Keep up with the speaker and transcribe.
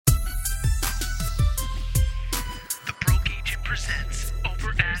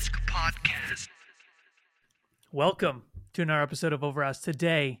Podcast. Welcome to another episode of Over Us.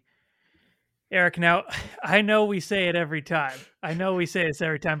 Today, Eric, now I know we say it every time.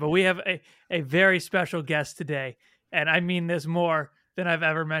 But we have a very special guest today. And I mean this more than I've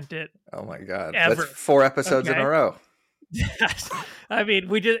ever meant it. Oh my God. Ever. That's 4 episodes in Okay. a row. I mean,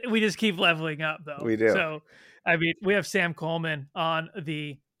 we just keep leveling up though. We do. So, I mean, we have Sam Coleman on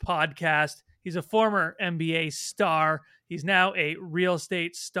the podcast. He's a former NBA star. He's now a real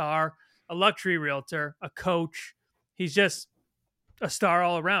estate star, a luxury realtor, a coach. He's just a star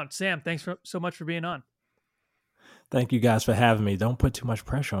all around. Sam, thanks so much for being on. Thank you guys for having me. Don't put too much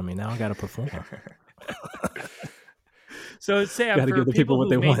pressure on me. Now I got to perform. So Sam, Gotta give the people what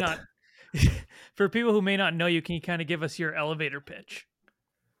they want. For people who may not know you, can you kind of give us your elevator pitch?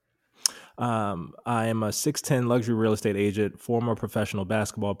 I am a 6'10" luxury real estate agent, former professional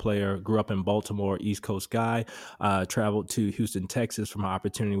basketball player, grew up in Baltimore, East Coast guy, traveled to Houston, Texas for my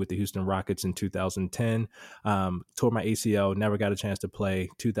opportunity with the Houston Rockets in 2010, tore my ACL, never got a chance to play.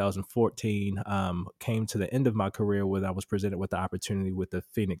 2014, came to the end of my career when I was presented with the opportunity with the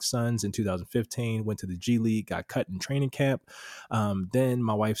Phoenix Suns in 2015, went to the G League, got cut in training camp. Then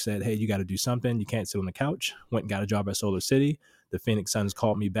my wife said, hey, you got to do something. You can't sit on the couch. Went and got a job at Solar City. The Phoenix Suns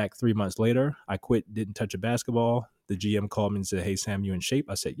called me back 3 months later. I quit, didn't touch a basketball. The GM called me and said, hey, Sam, you in shape?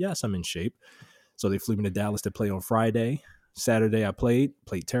 I said, yes, I'm in shape. So they flew me to Dallas to play on Friday. Saturday, I played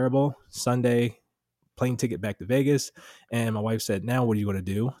terrible. Sunday, plane ticket back to Vegas. And my wife said, now what are you going to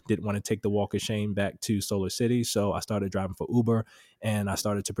do? Didn't want to take the walk of shame back to Solar City. So I started driving for Uber and I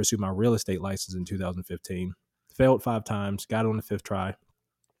started to pursue my real estate license in 2015. Failed 5 times, got it on the 5th try.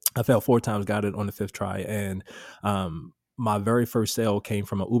 I failed 4 times, got it on the 5th try. And, my very first sale came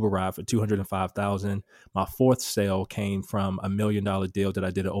from an Uber ride for $205,000. My 4th sale came from $1 million deal that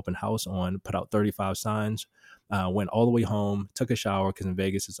I did an open house on, put out 35 signs, went all the way home, took a shower because in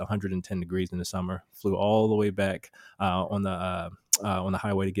Vegas it's 110 degrees in the summer, flew all the way back on the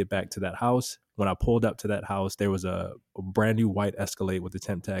highway to get back to that house. When I pulled up to that house, there was a brand new white Escalade with the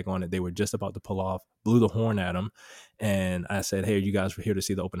temp tag on it. They were just about to pull off, blew the horn at them. And I said, hey, you guys were here to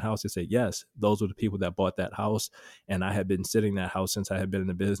see the open house? They said, yes, those were the people that bought that house. And I had been sitting in that house since I had been in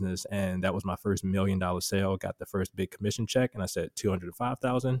the business. And that was my first $1 million sale. Got the first big commission check. And I said,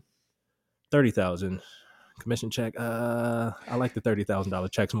 $205,000, $30,000. Commission check. I like the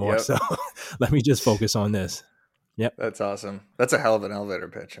 $30,000 checks more. Yep. So let me just focus on this. Yep. That's awesome. That's a hell of an elevator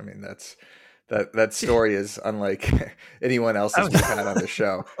pitch. I mean, that story is unlike anyone else's we've had on the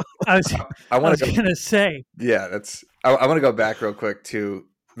show. I was going to say. Yeah, I want to go back real quick to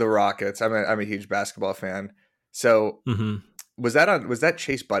the Rockets. I'm a huge basketball fan. So was that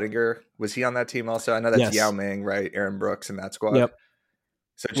Chase Budinger? Was he on that team also? I know that's Yao Ming, right? Aaron Brooks and that squad. Yep.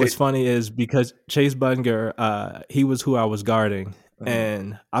 So what's funny is because Chase Budinger, he was who I was guarding.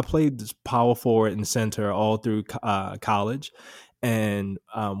 And I played this power forward and center all through college. And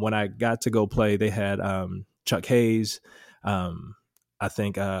when I got to go play, they had Chuck Hayes. I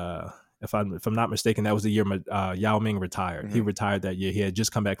think if I'm not mistaken, that was the year Yao Ming retired. He retired that year. He had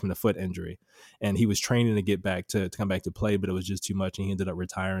just come back from the foot injury, and he was training to get back to come back to play, but it was just too much, and he ended up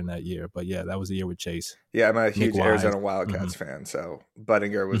retiring that year. But yeah, that was the year with Chase. Yeah, I'm a huge Arizona Wildcats fan, so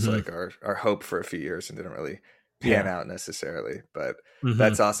Budinger was like our hope for a few years and didn't really pan out necessarily. But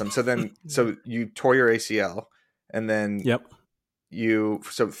that's awesome. So you tore your ACL, and then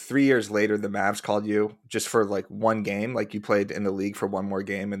so 3 years later, the Mavs called you just for like one game, like you played in the league for one more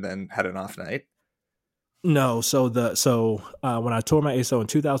game and then had an off night. No. So when I tore my ACL in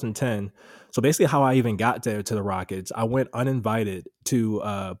 2010, so basically how I even got there to the Rockets, I went uninvited to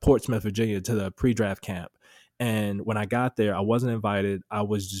Portsmouth, Virginia, to the pre-draft camp. And when I got there, I wasn't invited. I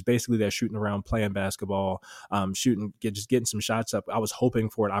was just basically there shooting around, playing basketball, just getting some shots up. I was hoping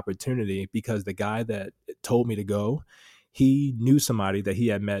for an opportunity because the guy that told me to go, he knew somebody that he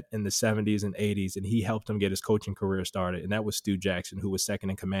had met in the 70s and 80s, and he helped him get his coaching career started. And that was Stu Jackson, who was second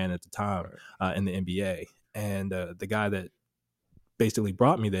in command at the time in the NBA. And the guy that basically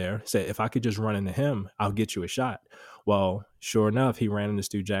brought me there said, if I could just run into him, I'll get you a shot. Well, sure enough, he ran into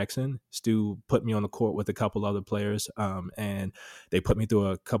Stu Jackson. Stu put me on the court with a couple other players, and they put me through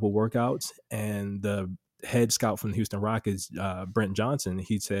a couple workouts. And the head scout from the Houston Rockets, Brent Johnson,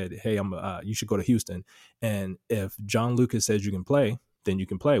 he said, hey, you should go to Houston. And if John Lucas says you can play, then you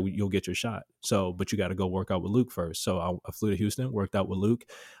can play. You'll get your shot. So, but you got to go work out with Luke first. So I flew to Houston, worked out with Luke.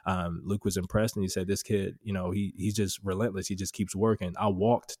 Luke was impressed, and he said, this kid, he's just relentless. He just keeps working. I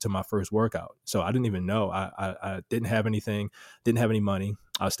walked to my first workout. So I didn't even know. I didn't have anything, didn't have any money.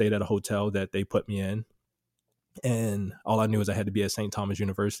 I stayed at a hotel that they put me in. And all I knew is I had to be at St. Thomas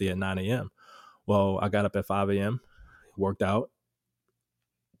University at 9 a.m. Well, I got up at 5 a.m., worked out,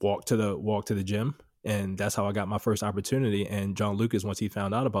 walk to the gym. And that's how I got my first opportunity. And John Lucas, once he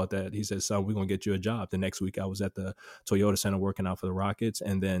found out about that, he said, son, we're going to get you a job. The next week I was at the Toyota Center working out for the Rockets.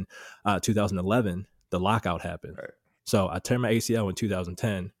 And then 2011, the lockout happened. Right. So I turned my ACL in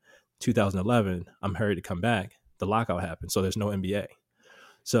 2010. 2011, I'm hurried to come back. The lockout happened. So there's no NBA.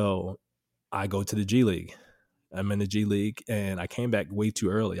 So I go to the G League. I'm in the G League, and I came back way too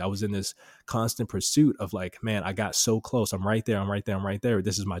early. I was in this constant pursuit of like, man, I got so close. I'm right there.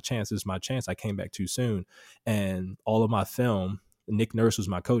 This is my chance. I came back too soon. And all of my film, Nick Nurse was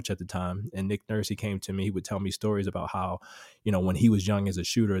my coach at the time. And Nick Nurse, he came to me, he would tell me stories about how, when he was young as a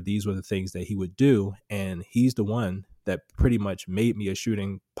shooter, these were the things that he would do. And he's the one that pretty much made me a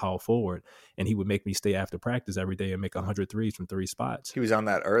shooting power forward. And he would make me stay after practice every day and make 100 threes from 3 spots. He was on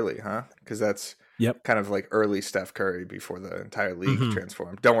that early, huh? Because that's kind of like early Steph Curry before the entire league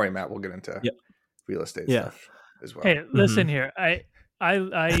transformed. Don't worry, Matt. We'll get into real estate stuff as well. Hey, listen here.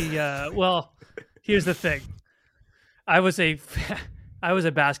 Well, here's the thing. I was a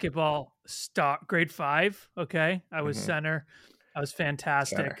basketball star, grade 5. Okay. I was center. I was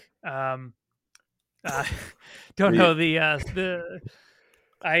fantastic. Don't know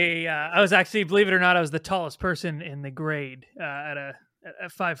I was actually, believe it or not, I was the tallest person in the grade at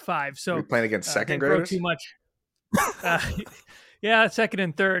 5'5". So you're playing against second graders? Too much. Yeah, second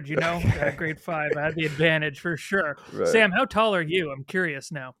and third. Grade 5. I had the advantage for sure. Right. Sam, how tall are you? I'm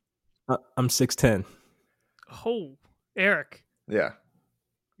curious now. I'm 6'10". Oh, Eric. Yeah.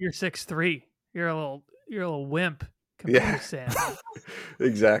 You're 6'3". You're a little wimp. Compared to Sam.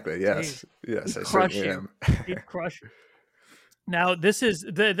 Exactly. Yes. Yes. I certainly am. He'd crush. Now, this is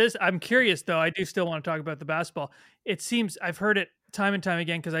this. I'm curious though. I do still want to talk about the basketball. It seems I've heard it time and time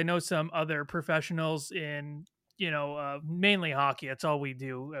again because I know some other professionals in mainly hockey. That's all we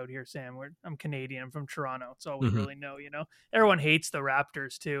do out here, Sam. I'm Canadian. I'm from Toronto. It's all we really know. Everyone hates the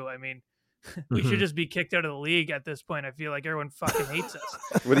Raptors too. I mean, we should just be kicked out of the league at this point. I feel like everyone fucking hates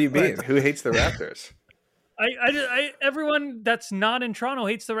us. What do you mean? Who hates the Raptors? Everyone that's not in Toronto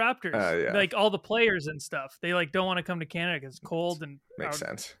hates the Raptors. Yeah. Like all the players and stuff. They don't want to come to Canada because it's cold and makes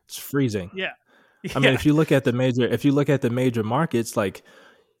sense. It's freezing. Yeah. I mean, if you look at the major markets like,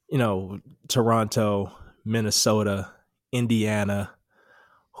 Toronto, Minnesota, Indiana,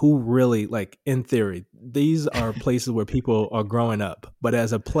 who really, like, in theory, these are places where people are growing up. But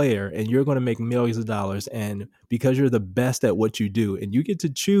as a player, and you're going to make millions of dollars, and because you're the best at what you do, and you get to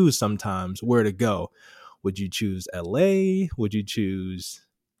choose sometimes where to go. Would you choose LA? Would you choose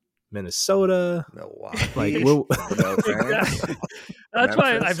Minnesota? Milwaukee. Like, exactly. That's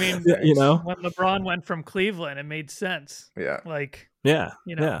why, I mean, when LeBron went from Cleveland, it made sense. Yeah. Like, yeah.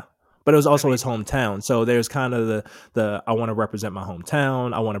 But it was also his hometown. So there's kind of the I want to represent my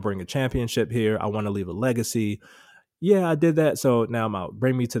hometown. I want to bring a championship here. I want to leave a legacy. Yeah, I did that. So now I'm out.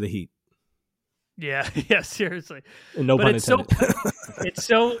 Bring me to the Heat. Yeah, seriously. And no pun intended. It's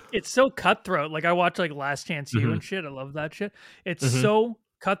so cutthroat. Like I watch like Last Chance U and shit. I love that shit. It's so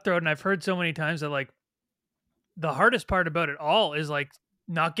cutthroat, and I've heard so many times that like the hardest part about it all is like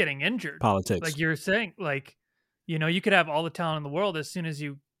not getting injured. Politics. Like you're saying, like you could have all the talent in the world. As soon as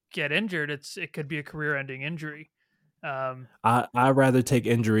you get injured, it could be a career-ending injury. I'd rather take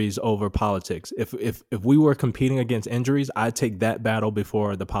injuries over politics. If we were competing against injuries, I'd take that battle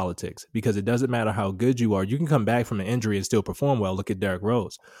before the politics, because it doesn't matter how good you are. You can come back from an injury and still perform well. Look at Derrick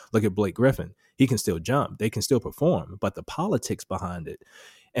Rose. Look at Blake Griffin. He can still jump. They can still perform. But the politics behind it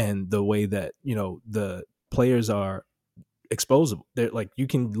and the way that, the players are exposable, they're like, you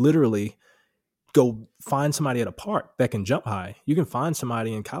can literally go find somebody at a park that can jump high. You can find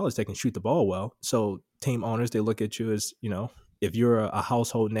somebody in college that can shoot the ball well. So team owners, they look at you as, if you're a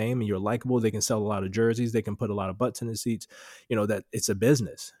household name and you're likable, they can sell a lot of jerseys. They can put a lot of butts in the seats. That it's a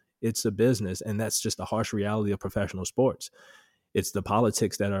business. It's a business, and that's just the harsh reality of professional sports. It's the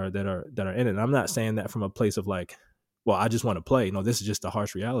politics that are in it. And I'm not saying that from a place of like, well, I just want to play. No, this is just the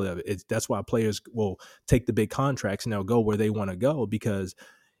harsh reality of it. That's why players will take the big contracts and they'll go where they want to go, because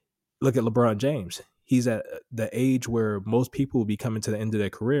look at LeBron James. He's at the age where most people will be coming to the end of their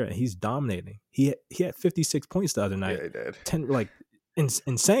career, and he's dominating. He had 56 points the other night. Yeah, he did. 10, like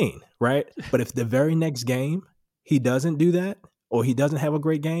insane, right? But if the very next game he doesn't do that, or he doesn't have a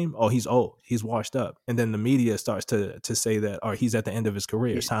great game, or he's old, he's washed up, and then the media starts to say that, or he's at the end of his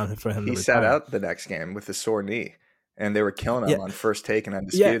career. It's time for him to retire. He sat out the next game with a sore knee, and they were killing him on First Take and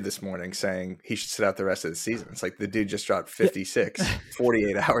Undisputed this morning, saying he should sit out the rest of the season. It's like the dude just dropped 56,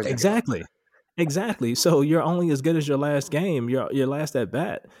 48 hours ago. Exactly. So you're only as good as your last game, your last at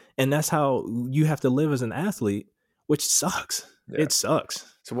bat. And that's how you have to live as an athlete, which sucks. Yeah. It sucks.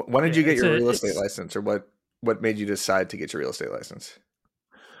 So when did you get your real estate license, or what made you decide to get your real estate license?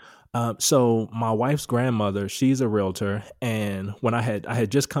 So my wife's grandmother, she's a realtor, and when I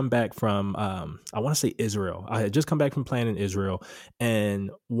had just come back from I want to say Israel. I had just come back from playing in Israel,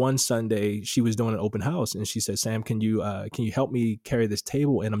 and one Sunday she was doing an open house, and she said, "Sam, can you help me carry this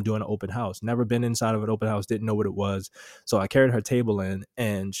table?" And I'm doing an open house. Never been inside of an open house, didn't know what it was, so I carried her table in,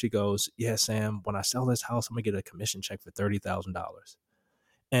 and she goes, "Yeah, Sam, when I sell this house, I'm gonna get a commission check for $30,000."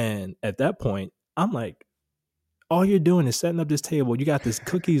 And at that point, I'm like, all you're doing is setting up this table. You got this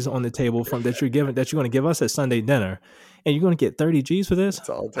cookies on the table that you're going to give us at Sunday dinner, and you're going to get 30 G's for this.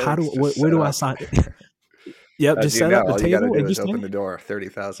 Where do I sign? Yep, just set up the table. All you got to do is open the door.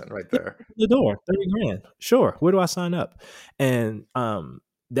 30,000 right there. The door, 30 grand. Sure. Where do I sign up? And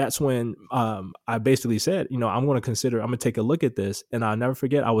that's when I basically said, I'm going to take a look at this. And I'll never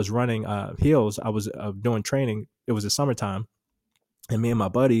forget, I was running heels. I was doing training. It was the summertime. And me and my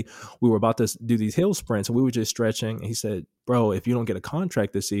buddy, we were about to do these hill sprints, and we were just stretching. And he said, "Bro, if you don't get a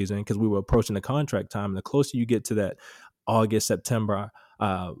contract this season," because we were approaching the contract time, and the closer you get to that August, September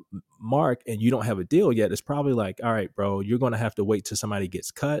mark, and you don't have a deal yet, it's probably like, all right, bro, you're going to have to wait till somebody gets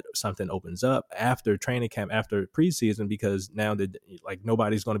cut, or something opens up after training camp, after preseason, because now that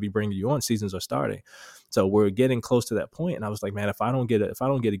nobody's going to be bringing you on, seasons are starting. So we're getting close to that point, and I was like, man, if I don't get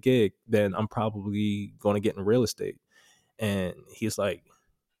a gig, then I'm probably going to get in real estate. And he's like,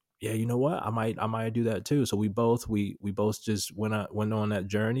 yeah, you know what? I might do that too. So we both just went on that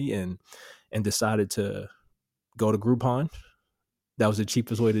journey and decided to go to Groupon. That was the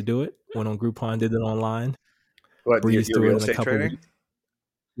cheapest way to do it. Went on Groupon, did it online. What, your real estate training?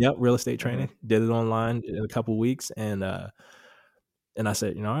 Yep, real estate training. Did it online in a couple of weeks, and I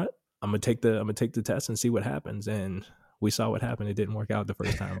said, you know what? I'm gonna take the test and see what happens. And we saw what happened. It didn't work out the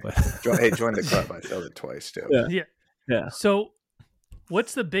first time, but join the club. I failed it twice too. Yeah. So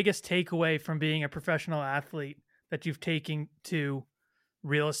what's the biggest takeaway from being a professional athlete that you've taken to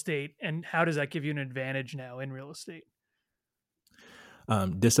real estate, and how does that give you an advantage now in real estate?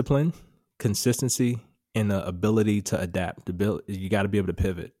 Discipline, consistency, and the ability to adapt. You got to be able to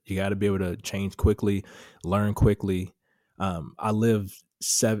pivot. You got to be able to change quickly, learn quickly. I lived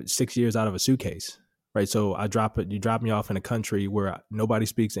 6 years out of a suitcase. Right. So you drop me off in a country where nobody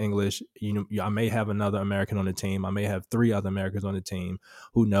speaks English. I may have another American on the team. I may have 3 other Americans on the team.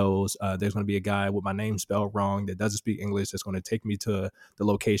 Who knows? There's going to be a guy with my name spelled wrong that doesn't speak English that's going to take me to the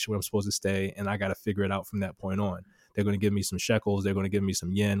location where I'm supposed to stay. And I got to figure it out from that point on. They're going to give me some shekels. They're going to give me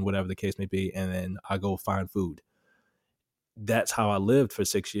some yen, whatever the case may be. And then I go find food. That's how I lived for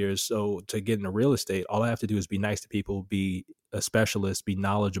 6 years. So to get into real estate, all I have to do is be nice to people, be a specialist, be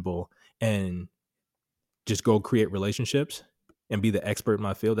knowledgeable, and just go create relationships and be the expert in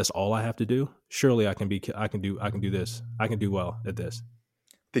my field. That's all I have to do. Surely I can do this. I can do well at this.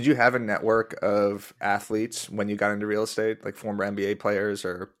 Did you have a network of athletes when you got into real estate, like former NBA players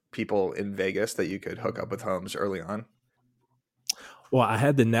or people in Vegas that you could hook up with homes early on? Well, I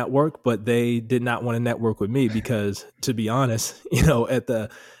had the network, but they did not want to network with me because, to be honest,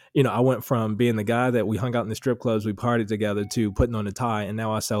 I went from being the guy that we hung out in the strip clubs, we partied together, to putting on a tie, and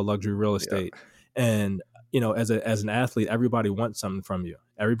now I sell luxury real estate. Yeah. And as an athlete, everybody wants something from you.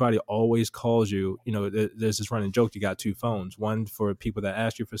 Everybody always calls you. There's this running joke: you got 2 phones, one for people that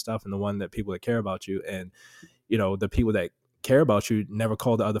ask you for stuff, and the one that people that care about you. And the people that care about you never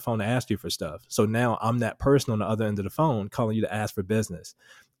call the other phone to ask you for stuff. So now I'm that person on the other end of the phone calling you to ask for business.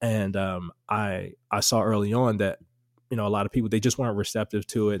 And I saw early on that a lot of people, they just weren't receptive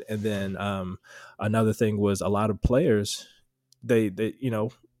to it. And then another thing was, a lot of players, they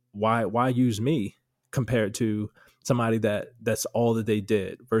why use me compared to somebody that's all that they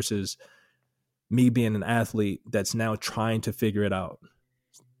did, versus me being an athlete that's now trying to figure it out.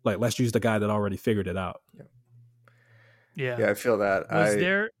 Like, let's use the guy that already figured it out. Yeah, I feel that.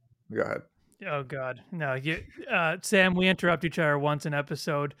 Go ahead. Oh God, no! Sam, we interrupt each other once an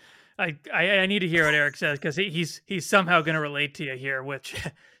episode. I need to hear what Eric says, because he's somehow going to relate to you here, which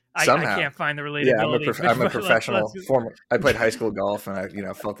I can't find the relatability. Yeah, I'm a professional former. I played high school golf, and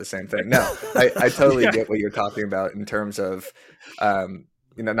I felt the same thing. No, I totally get what you're talking about in terms of,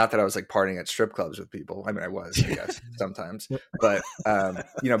 not that I was like partying at strip clubs with people. I mean, I was, I guess, sometimes, but I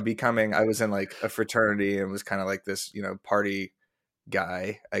was in like a fraternity and was kind of like this, party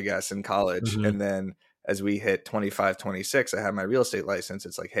guy, I guess, in college. Mm-hmm. And then as we hit 25, 26, I had my real estate license.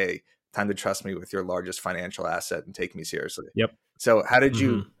 It's like, hey, time to trust me with your largest financial asset and take me seriously. Yep. So how did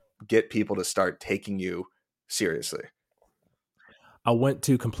you get people to start taking you seriously? I went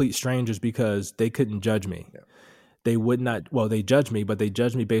to complete strangers because they couldn't judge me. Yeah. They would not, they judged me, but they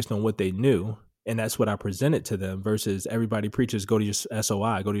judged me based on what they knew. And that's what I presented to them, versus everybody preaches, go to your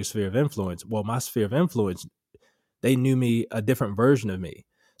SOI, go to your sphere of influence. Well, my sphere of influence, they knew me, a different version of me.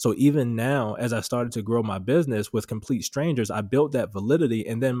 So even now, as I started to grow my business with complete strangers, I built that validity.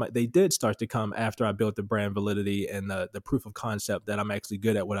 And then they did start to come after I built the brand validity and the proof of concept that I'm actually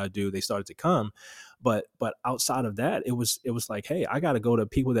good at what I do. They started to come. But outside of that, it was like, hey, I got to go to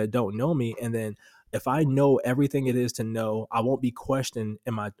people that don't know me. And then if I know everything it is to know, I won't be questioned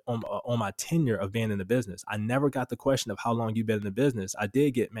on my tenure of being in the business. I never got the question of how long you've been in the business. I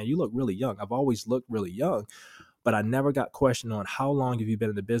did get, man, you look really young. I've always looked really young. But I never got questioned on how long have you been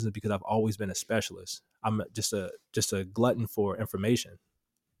in the business, because I've always been a specialist. I'm just a glutton for information.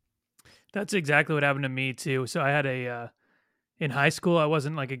 That's exactly what happened to me too. So I had in high school, I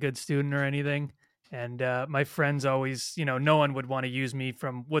wasn't like a good student or anything. And my friends always, no one would want to use me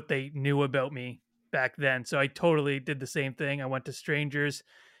from what they knew about me back then. So I totally did the same thing. I went to strangers,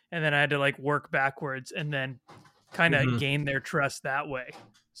 and then I had to like work backwards and then kind of gain their trust that way.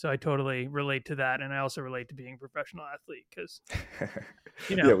 So I totally relate to that. And I also relate to being a professional athlete because,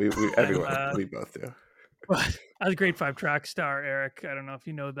 yeah, we everyone, we both do. I was a grade 5 track star, Eric. I don't know if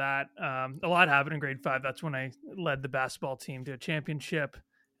you know that. A lot happened in grade 5. That's when I led the basketball team to a championship.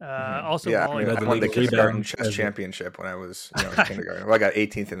 Also, I won the kindergarten chess championship when I was in kindergarten. Well, I got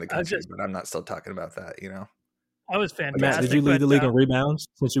 18th in the country, but I'm not still talking about that. I was fantastic. Matt, did you lead the league in rebounds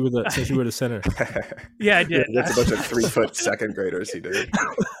since you were the center? Yeah, I did. That's a bunch of 3-foot second graders. He did.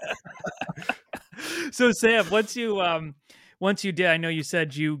 So Sam, once you did, I know you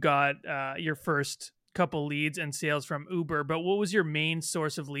said you got your first couple leads and sales from Uber, but what was your main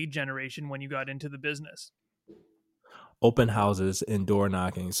source of lead generation when you got into the business? Open houses and door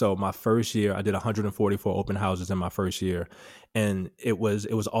knocking. So my first year, I did 144 open houses in my first year, and it was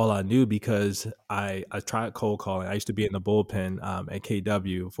all I knew because I tried cold calling. I used to be in the bullpen at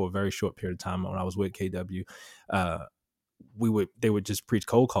KW for a very short period of time when I was with KW. They would just preach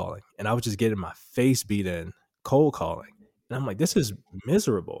cold calling, and I was just getting my face beat in cold calling. And I'm like, this is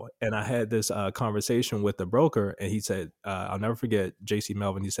miserable. And I had this conversation with the broker, and he said, I'll never forget JC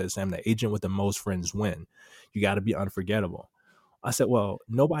Melvin. He said, Sam, the agent with the most friends win. You got to be unforgettable. I said, well,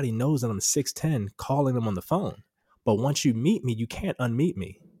 nobody knows that I'm 6'10", calling them on the phone. But once you meet me, you can't unmeet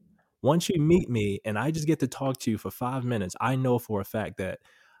me. Once you meet me and I just get to talk to you for 5 minutes, I know for a fact that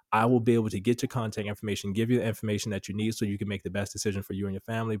I will be able to get your contact information, give you the information that you need so you can make the best decision for you and your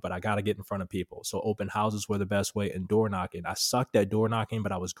family, but I got to get in front of people. So open houses were the best way, and door knocking. I sucked at door knocking,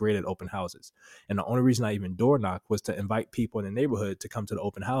 but I was great at open houses. And the only reason I even door knocked was to invite people in the neighborhood to come to the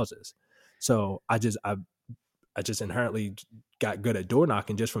open houses. So I just inherently got good at door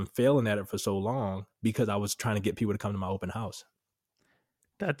knocking just from failing at it for so long because I was trying to get people to come to my open house.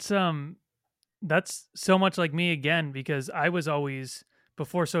 That's so much like me again, because I was always,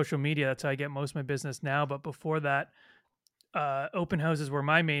 before social media, that's how I get most of my business now. But before that, open houses were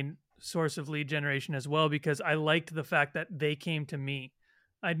my main source of lead generation as well, because I liked the fact that they came to me.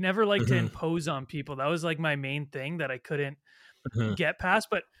 I'd never liked to impose on people. That was like my main thing that I couldn't get past.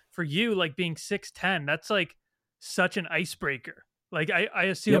 But for you, like being 6'10", that's like such an icebreaker. Like I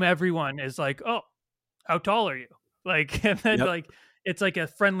assume everyone is like, oh, how tall are you? Like, and then like, it's like a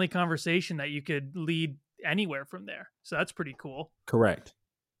friendly conversation that you could lead anywhere from there. So that's pretty cool. Correct.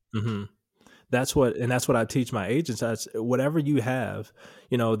 That's what I teach my agents. That's whatever you have.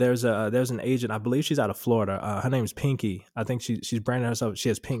 There's an agent, I believe she's out of Florida. Her name's Pinky. I think she's branding herself. She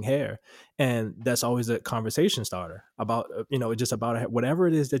has pink hair, and that's always a conversation starter about just about whatever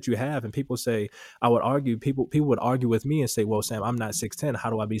it is that you have. And people say, I would argue, people would argue with me and say, well, Sam, I'm not 6'10". How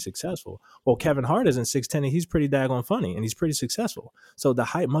do I be successful? Well, Kevin Hart isn't 6'10", and he's pretty daggone funny, and he's pretty successful. So the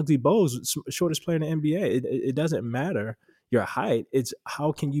height, Muggsy Bogues, shortest player in the NBA. It doesn't matter your height. It's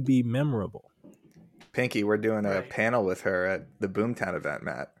how can you be memorable. Pinky, we're doing a panel with her at the Boomtown event,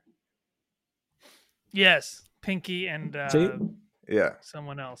 Matt. Yes, Pinky and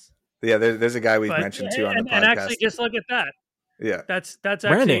someone else. Yeah, there's a guy we've mentioned too on the podcast. And actually, just look at that. Yeah, that's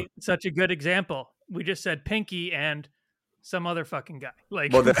actually such a good example. We just said Pinky and some other fucking guy.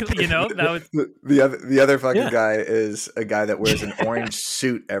 Like, that was the other fucking guy is a guy that wears an orange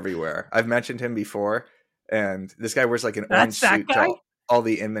suit everywhere. I've mentioned him before, and this guy wears like an orange suit to all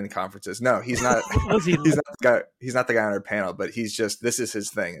the Inman conferences. No, he's not. He's not the guy on our panel, but he's just, this is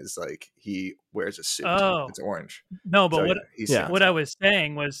his thing, is like he wears a suit. Oh, it's orange. No, but what I was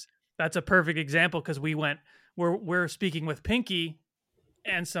saying was that's a perfect example, because we're speaking with Pinky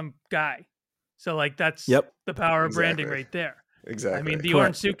and some guy. So like that's the power of branding right there. Exactly. I mean, the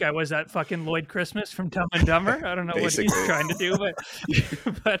orange suit guy was that fucking Lloyd Christmas from Dumb and Dumber. I don't know what he's trying to do, but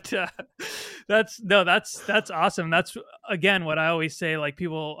that's awesome. That's again what I always say. Like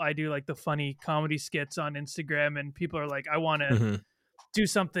I do like the funny comedy skits on Instagram, and people are like, I want to do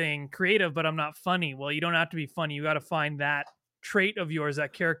something creative, but I'm not funny. Well, you don't have to be funny. You got to find that trait of yours,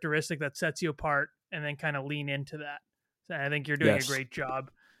 that characteristic that sets you apart, and then kind of lean into that. So I think you're doing a great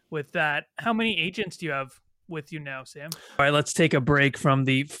job with that. How many agents do you have with you now, Sam? All right, let's take a break from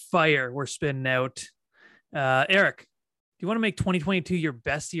the fire we're spinning out. Eric, do you want to make 2022 your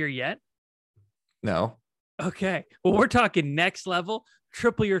best year yet? No. Okay. Well, we're talking next level,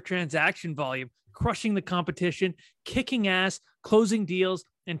 triple your transaction volume, crushing the competition, kicking ass, closing deals,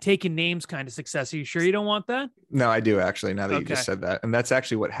 and taking names kind of success. Are you sure you don't want that? No, I do actually, now that you just said that. And that's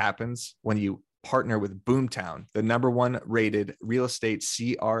actually what happens when you partner with Boomtown, the #1 rated real estate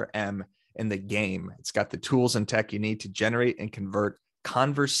CRM in the game. It's got the tools and tech you need to generate and convert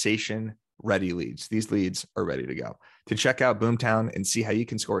conversation ready leads. These leads are ready to go. To check out Boomtown and see how you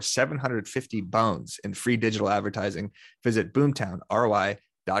can score 750 bones in free digital advertising, visit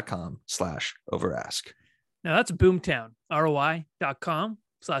boomtownroi.com/overask. Now that's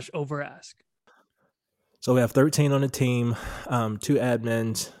boomtownroi.com/overask. So we have 13 on the team, 2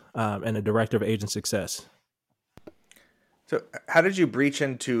 admins, and a director of agent success. So how did you breach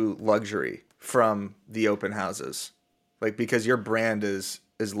into luxury from the open houses? Like, because your brand is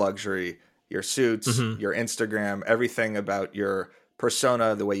luxury, your suits, your Instagram, everything about your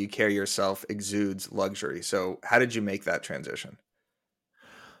persona, the way you carry yourself exudes luxury. So how did you make that transition?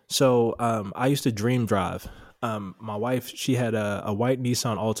 So I used to dream drive. My wife, she had a white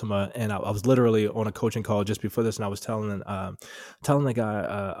Nissan Altima, and I was literally on a coaching call just before this, and I was telling the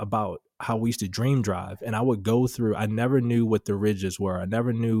guy about how we used to dream drive. And I would go through, I never knew what the ridges were. I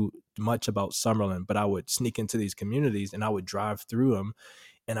never knew much about Summerlin, but I would sneak into these communities and I would drive through them,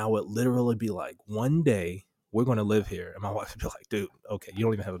 and I would literally be like, one day we're going to live here. And my wife would be like, dude, okay, you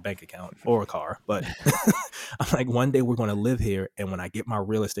don't even have a bank account or a car, but I'm like, one day we're going to live here. And when I get my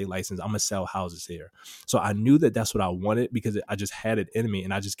real estate license, I'm going to sell houses here. So I knew that that's what I wanted, because I just had it in me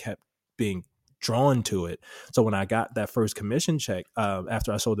and I just kept being drawn to it. So when I got that first commission check,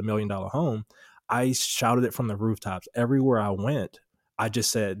 after I sold the $1 million home, I shouted it from the rooftops. Everywhere I went, I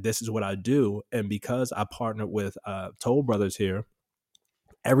just said, this is what I do. And because I partnered with Toll Brothers here,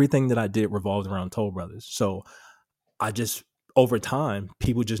 everything that I did revolved around Toll Brothers. So I just, over time,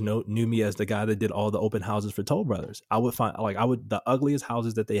 people just knew me as the guy that did all the open houses for Toll Brothers. I would find, the ugliest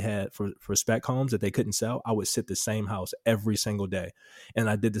houses that they had for spec homes that they couldn't sell, I would sit the same house every single day. And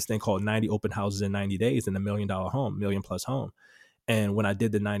I did this thing called 90 open houses in 90 days in $1 million home, $1 million+ home. And when I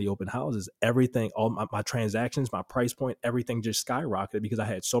did the 90 open houses, everything, all my transactions, my price point, everything just skyrocketed because I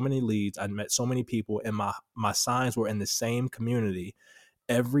had so many leads. I met so many people, and my signs were in the same community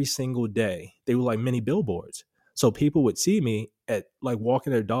every single day. They were like mini billboards. So people would see me at like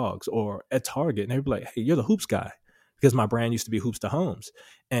walking their dogs or at Target, and they'd be like, hey, you're the Hoops guy, because my brand used to be Hoops to Homes.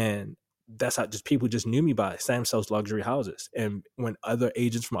 And that's how just people just knew me by Sam sells luxury houses. And when other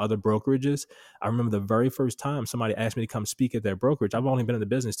agents from other brokerages, I remember the very first time somebody asked me to come speak at their brokerage. I've only been in the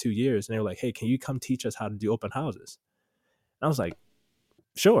business 2 years. And they were like, hey, can you come teach us how to do open houses? And I was like,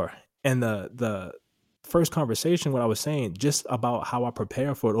 sure. And the first conversation, what I was saying just about how I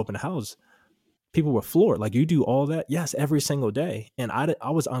prepare for an open house, people were floored. Like, you do all that? Yes, every single day. And I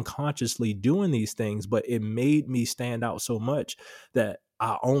was unconsciously doing these things, but it made me stand out so much that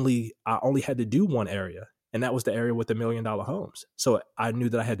I only had to do one area, and that was the area with the $1 million homes. So I knew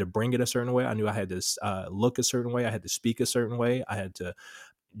that I had to bring it a certain way. I knew I had to look a certain way. I had to speak a certain way. I had to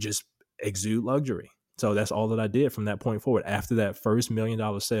just exude luxury. So that's all that I did from that point forward. After that first $1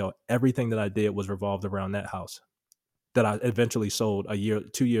 million sale, everything that I did was revolved around that house that I eventually sold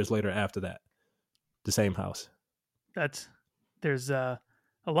 2 years later after that, the same house. There's a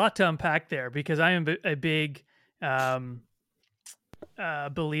lot to unpack there, because I am a big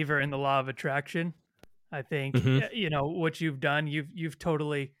believer in the law of attraction. I think what you've done, you've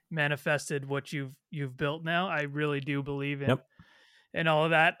totally manifested what you've built now. I really do believe in all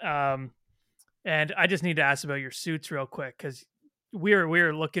of that. And I just need to ask about your suits real quick, because we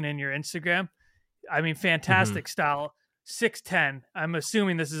were looking in your Instagram. I mean, fantastic style. 6'10". I'm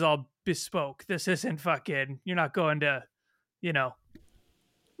assuming this is all bespoke. This isn't fucking, you're not going to, I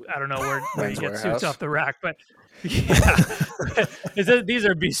don't know where you get suits off the rack, but yeah, these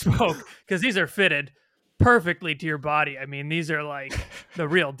are bespoke because these are fitted perfectly to your body. I mean, these are like the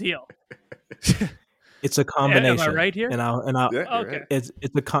real deal. It's a combination. Am I right here? Okay.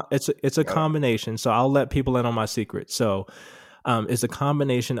 It's a combination. So I'll let people in on my secret. So it's a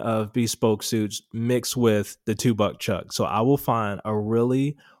combination of bespoke suits mixed with the $2 chuck. So I will find a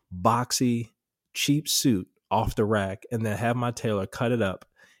really boxy, cheap suit off the rack and then have my tailor cut it up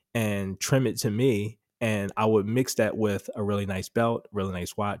and trim it to me. And I would mix that with a really nice belt, really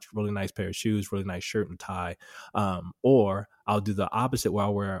nice watch, really nice pair of shoes, really nice shirt and tie. Or I'll do the opposite where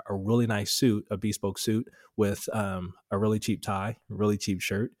I'll wear a really nice suit, a bespoke suit with a really cheap tie, really cheap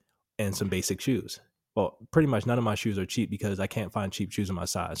shirt, and some basic shoes. Well, pretty much none of my shoes are cheap because I can't find cheap shoes in my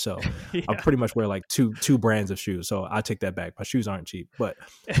size. So Yeah. I pretty much wear like two brands of shoes. So I take that back. My shoes aren't cheap, but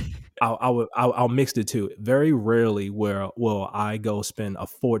I'll mix the two. Very rarely will I go spend a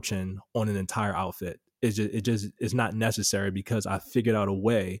fortune on an entire outfit. It just is not necessary because I figured out a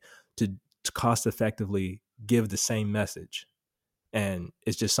way to cost effectively give the same message. And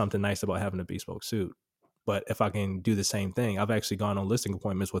it's just something nice about having a bespoke suit. But if I can do the same thing, I've actually gone on listing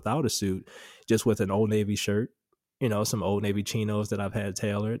appointments without a suit, just with an Old Navy shirt, some Old Navy chinos that I've had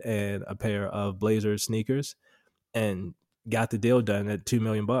tailored and a pair of Blazer sneakers, and got the deal done at $2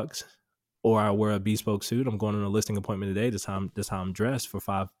 million. Or I wear a bespoke suit. I'm going on a listing appointment today. This time I'm dressed for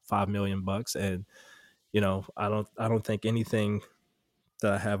 $5 million. And, I don't think anything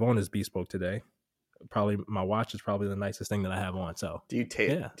that I have on is bespoke today. Probably my watch is probably the nicest thing that I have on. So do you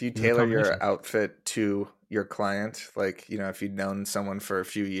tailor your outfit to your client? Like, if you've known someone for a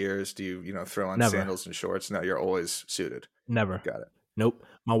few years, do you, throw on Never. sandals and shorts? No, you're always suited. Never. Got it. Nope.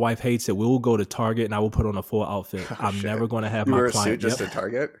 My wife hates it. We will go to Target and I will put on a full outfit. I'm never going to have my client. Suit just at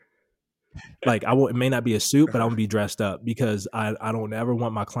Target? Like it may not be a suit, but I'm gonna be dressed up because I don't ever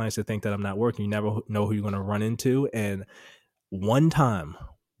want my clients to think that I'm not working. You never know who you're going to run into. And one time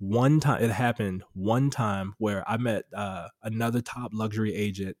it happened one time where I met another top luxury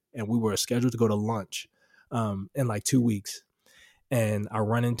agent and we were scheduled to go to lunch in like 2 weeks. And I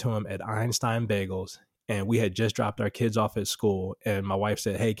run into him at Einstein Bagels and we had just dropped our kids off at school. And my wife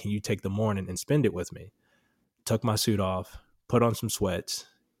said, "Hey, can you take the morning and spend it with me?" Took my suit off, put on some sweats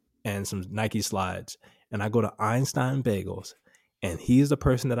and some Nike slides. And I go to Einstein Bagels and he's the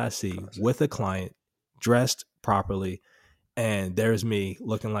person that I see with a client dressed properly. And there's me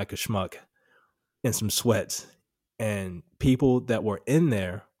looking like a schmuck in some sweats. And people that were in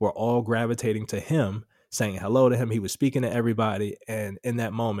there were all gravitating to him, saying hello to him. He was speaking to everybody. And in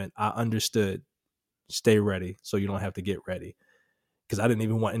that moment, I understood, stay ready so you don't have to get ready. Because I didn't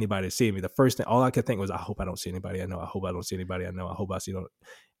even want anybody to see me. The first thing, all I could think was, I hope I don't see anybody I know. I hope I don't see anybody I know. I hope I see no.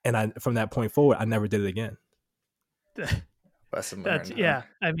 And from that point forward, I never did it again. Lesson learned. Yeah.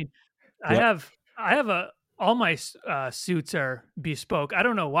 I mean, yep. I have all my suits are bespoke. I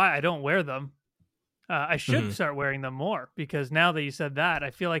don't know why I don't wear them. I should start wearing them more because now that you said that,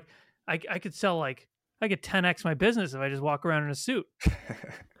 I feel like I could sell I could 10x my business if I just walk around in a suit.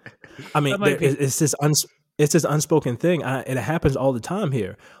 I mean, it's this unspoken thing. It happens all the time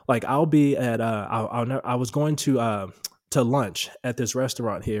here. Like I'll be at I was going to lunch at this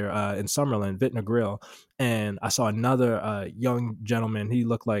restaurant here in Summerlin, Vintner Grill, and I saw another young gentleman. He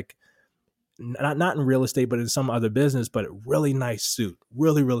looked like not in real estate, but in some other business, but a really nice suit,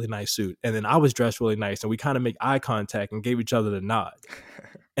 really, really nice suit. And then I was dressed really nice, and we kind of make eye contact and gave each other the nod.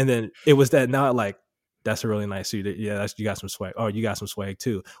 And then it was that nod, like, that's a really nice suit. Yeah, you got some swag. Oh, you got some swag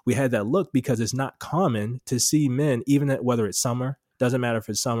too. We had that look because it's not common to see men, even whether it's summer. Doesn't matter if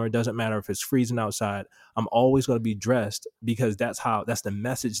it's summer. Doesn't matter if it's freezing outside. I'm always going to be dressed because that's the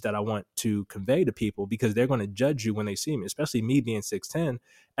message that I want to convey to people because they're going to judge you when they see me, especially me being 6'10".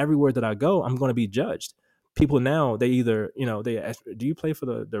 Everywhere that I go, I'm going to be judged. People now, they either, they ask, "Do you play for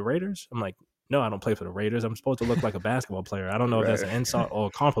the Raiders?" I'm like, "No, I don't play for the Raiders. I'm supposed to look like a basketball player." I don't know if that's an insult or a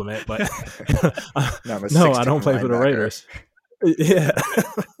compliment, but no, I don't play for the Raiders. Yeah,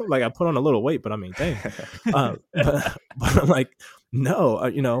 like I put on a little weight, but I mean, dang. But I'm like, no,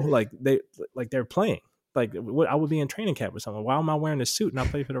 they're playing. Like I would be in training camp with someone. Why am I wearing a suit and I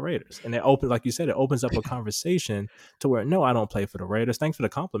play for the Raiders? And like you said, it opens up a conversation to where, no, I don't play for the Raiders. Thanks for the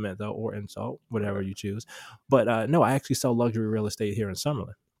compliment though, or insult, whatever you choose. But no, I actually sell luxury real estate here in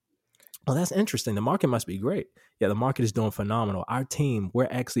Summerlin. Well, that's interesting. The market must be great. Yeah, the market is doing phenomenal. Our team, we're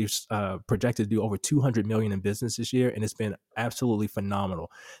actually projected to do over $200 million in business this year, and it's been absolutely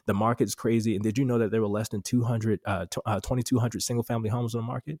phenomenal. The market's crazy. And did you know that there were less than 2,200 single-family homes on the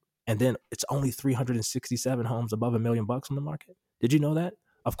market? And then it's only 367 homes above $1 million on the market. Did you know that?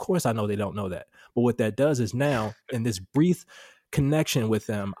 Of course, I know they don't know that. But what that does is now, in this brief connection with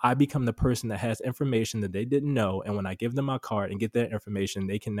them, I become the person that has information that they didn't know. And when I give them my card and get that information,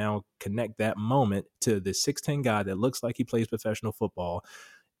 they can now connect that moment to the 6'10" guy that looks like he plays professional football,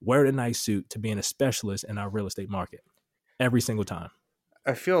 wear a nice suit, to being a specialist in our real estate market every single time.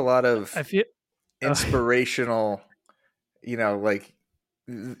 I feel a lot of inspirational, like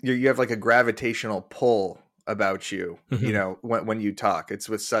you have like a gravitational pull about you, when you talk. It's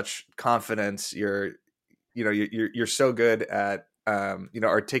with such confidence. You're so good at,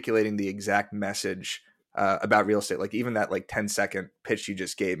 articulating the exact message about real estate. Like even that 10-second pitch you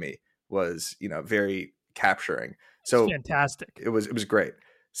just gave me was, very capturing. So it's fantastic. It was great.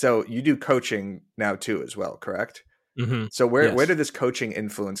 So you do coaching now too as well, correct? Mm-hmm. So where did this coaching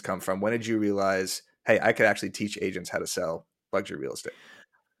influence come from? When did you realize, hey, I could actually teach agents how to sell luxury real estate?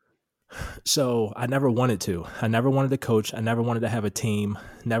 So I never wanted to. I never wanted to coach. I never wanted to have a team.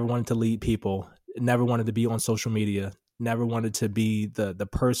 Never wanted to lead people. Never wanted to be on social media. Never wanted to be the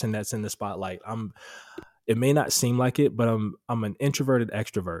person that's in the spotlight. It may not seem like it, but I'm an introverted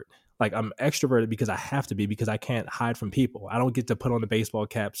extrovert. Like I'm extroverted because I have to be, because I can't hide from people. I don't get to put on the baseball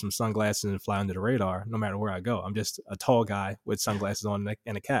cap, some sunglasses, and fly under the radar no matter where I go. I'm just a tall guy with sunglasses on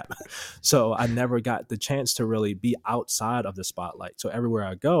and a cap. So I never got the chance to really be outside of the spotlight. So everywhere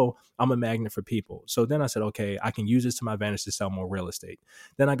I go, I'm a magnet for people. So then I said, okay, I can use this to my advantage to sell more real estate.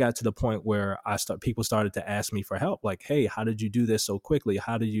 Then I got to the point where people started to ask me for help. Like, hey, how did you do this so quickly?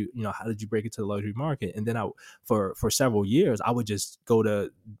 How did you break into the luxury market? And then for several years, I would just go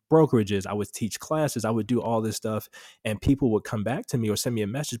to brokerages, I would teach classes, I would do all this stuff, and people would come back to me or send me a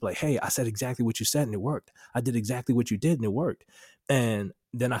message like, hey, I said exactly what you said and it worked. I did exactly what you did and it worked. And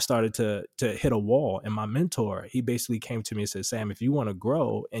then I started to hit a wall. And my mentor, he basically came to me and said, Sam, if you want to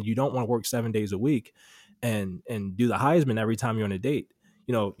grow and you don't want to work 7 days a week and do the Heisman every time you're on a date,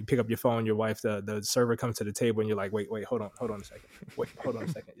 you pick up your phone, your wife, the server comes to the table and you're like, wait, hold on a second. Wait, hold on a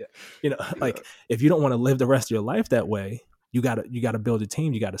second. Yeah. Like if you don't want to live the rest of your life that way, you gotta build a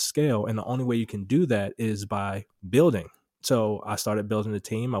team, you gotta scale. And the only way you can do that is by building. So I started building a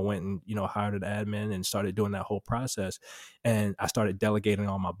team. I went and, hired an admin and started doing that whole process. And I started delegating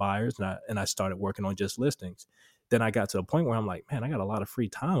all my buyers and I started working on just listings. Then I got to the point where I'm like, man, I got a lot of free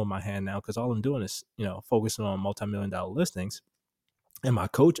time on my hand now because all I'm doing is, focusing on multi-million-dollar listings. And my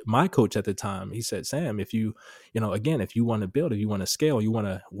coach at the time, he said, Sam, if you want to build, if you want to scale, you want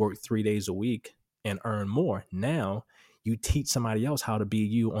to work 3 days a week and earn more. Now you teach somebody else how to be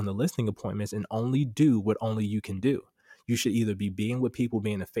you on the listing appointments and only do what only you can do. You should either be being with people,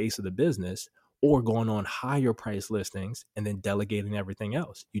 being the face of the business, or going on higher price listings and then delegating everything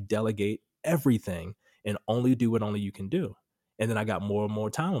else. You delegate everything and only do what only you can do. And then I got more and more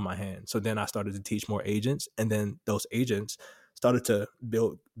time on my hands. So then I started to teach more agents, and then those agents started to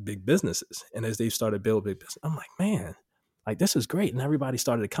build big businesses. And as they started building big business, I'm like, man, like this is great. And everybody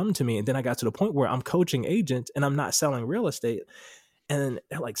started to come to me. And then I got to the point where I'm coaching agents and I'm not selling real estate. And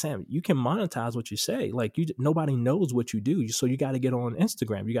they're like, Sam, you can monetize what you say. Like nobody knows what you do. So you got to get on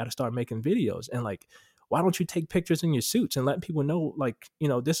Instagram. You got to start making videos. And like, why don't you take pictures in your suits and let people know, like,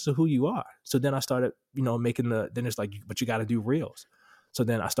 this is who you are. So then I started, making then it's like, but you got to do reels. So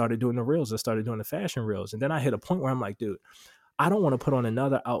then I started doing the reels. I started doing the fashion reels. And then I hit a point where I'm like, dude, I don't want to put on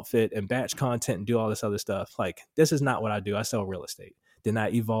another outfit and batch content and do all this other stuff. Like, this is not what I do. I sell real estate. Then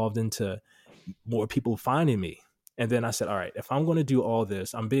I evolved into more people finding me. And then I said, all right, if I'm going to do all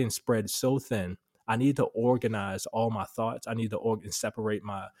this, I'm being spread so thin. I need to organize all my thoughts. I need to separate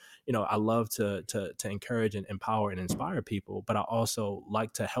my, I love to encourage and empower and inspire people, but I also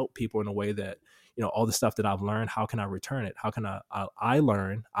like to help people in a way that, all the stuff that I've learned, how can I return it? How can I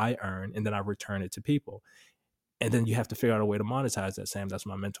learn, I earn, and then I return it to people. And then you have to figure out a way to monetize that, Sam. That's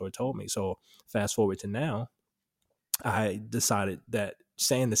what my mentor told me. So fast forward to now, I decided that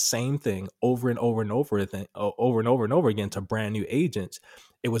saying the same thing over and over and over again to brand new agents,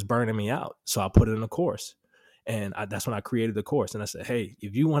 it was burning me out. So I put it in a course. And that's when I created the course. And I said, hey,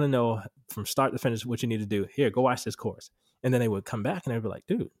 if you want to know from start to finish what you need to do, here, go watch this course. And then they would come back and they'd be like,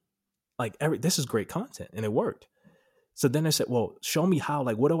 dude, like this is great content. And it worked. So then I said, well, show me how,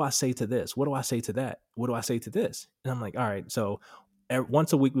 like, what do I say to this? What do I say to that? What do I say to this? And I'm like, all right, so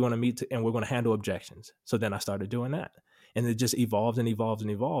once a week we want to meet and we're going to handle objections. So then I started doing that. And it just evolved and evolved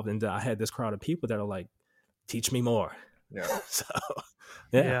and evolved. And I had this crowd of people that are like, teach me more. Yeah. So,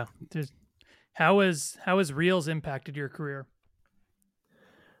 yeah. How has Reels impacted your career?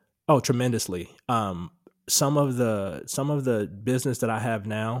 Oh, tremendously. Some of the business that I have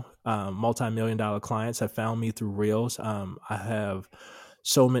now, multi-million-dollar clients have found me through Reels. I have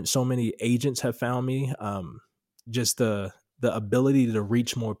so many agents have found me. Just the ability to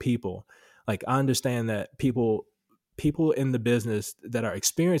reach more people. Like I understand that people in the business that are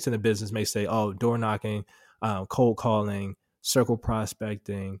experienced in the business may say, oh, door knocking, cold calling, circle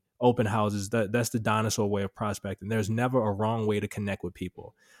prospecting, open houses, that's the dinosaur way of prospecting. There's never a wrong way to connect with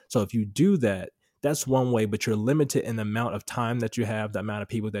people. So if you do that, that's one way, but you're limited in the amount of time that you have, the amount of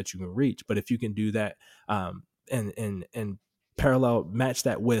people that you can reach. But if you can do that and parallel match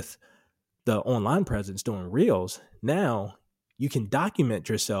that with the online presence doing Reels, now you can document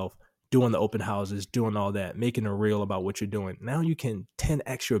yourself doing the open houses, doing all that, making a reel about what you're doing. Now you can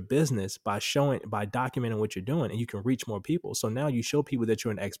 10x your business by documenting what you're doing, and you can reach more people. So now you show people that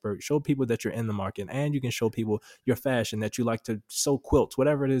you're an expert, show people that you're in the market, and you can show people your fashion, that you like to sew quilts,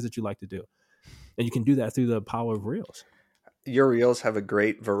 whatever it is that you like to do. And you can do that through the power of reels. Your reels have a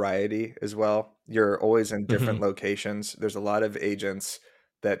great variety as well. You're always in different locations. There's a lot of agents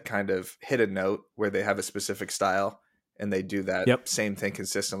that kind of hit a note where they have a specific style, and they do that same thing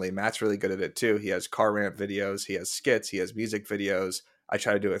consistently. Matt's really good at it too. He has car rant videos, he has skits, he has music videos. I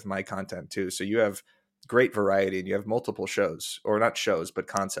try to do it with my content too. So you have great variety, and you have multiple shows, or not shows, but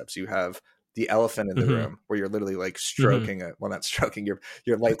concepts. You have the elephant in the room, where you're literally like stroking not stroking,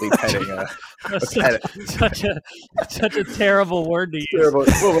 you're lightly petting such a terrible word to use. Terrible,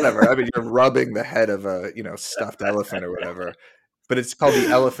 well, whatever. I mean, you're rubbing the head of a stuffed elephant or whatever, but it's called the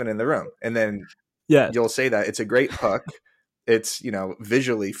elephant in the room. And then you'll say that it's a great hook. It's,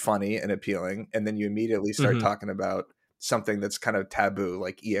 visually funny and appealing. And then you immediately start talking about something that's kind of taboo,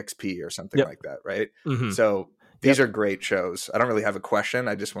 like EXP or something like that. Right. So these are great shows. I don't really have a question.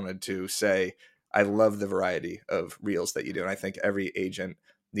 I just wanted to say, I love the variety of reels that you do. And I think every agent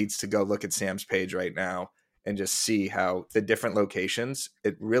needs to go look at Sam's page right now and just see how the different locations,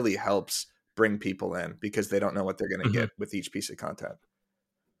 it really helps bring people in, because they don't know what they're going to get with each piece of content.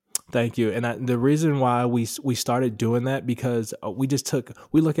 Thank you. And the reason why we started doing that, because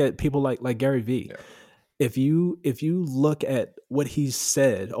we look at people like Gary Vee. Yeah. If you look at what he's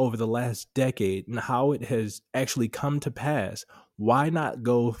said over the last decade and how it has actually come to pass, why not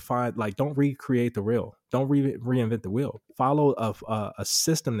go find, don't recreate the wheel. Don't reinvent the wheel. Follow a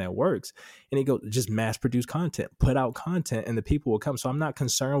system that works, and it goes, just mass produce content, put out content, and the people will come. So I'm not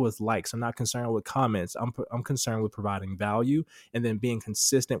concerned with likes. I'm not concerned with comments. I'm concerned with providing value and then being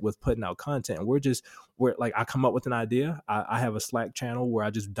consistent with putting out content. And we're like, I come up with an idea. I have a Slack channel where I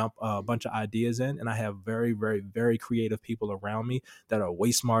just dump a bunch of ideas in, and I have very, very, very creative people around me that are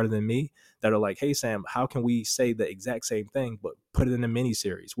way smarter than me, that are like, hey, Sam, how can we say the exact same thing, but put it in a mini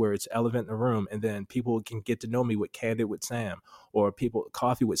series where it's elephant in the room, and then people can get to know me with Candid with Sam, or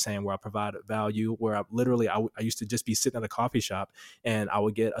Coffee with Sam, where I provide value, where I used to just be sitting at a coffee shop, and I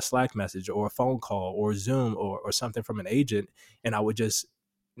would get a Slack message or a phone call or Zoom or something from an agent, and I would just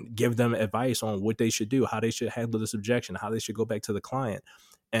give them advice on what they should do, how they should handle this objection, how they should go back to the client.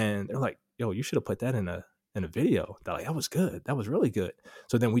 And they're like, yo, you should have put that in a video. They're like, that was good. That was really good.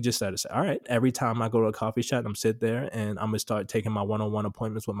 So then we just started to say, all right, every time I go to a coffee shop, I'm sit there and I'm going to start taking my one-on-one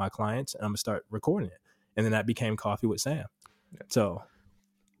appointments with my clients, and I'm going to start recording it. And then that became Coffee with Sam. So.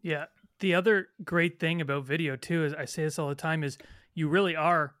 Yeah. The other great thing about video too, is I say this all the time, is you really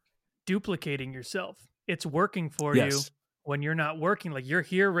are duplicating yourself. It's working for you when you're not working. Like, you're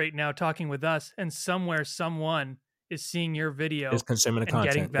here right now talking with us, and somewhere someone is seeing your video is consuming the and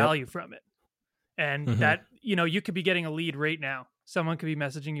content, getting value from it. And that, you could be getting a lead right now. Someone could be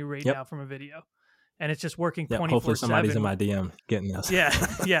messaging you right now from a video, and it's just working 24/7. Hopefully somebody's in my DM getting this. Yeah.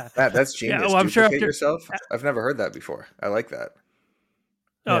 That's genius. Yeah, well, I'm sure yourself. I've never heard that before. I like that.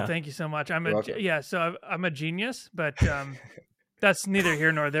 Oh, thank you so much. So I'm a genius, but that's neither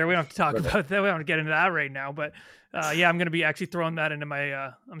here nor there. We don't have to talk about that. We don't have to get into that right now. But I'm going to be actually throwing that into my.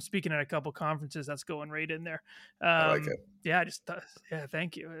 I'm speaking at a couple conferences. That's going right in there. I like it. Yeah,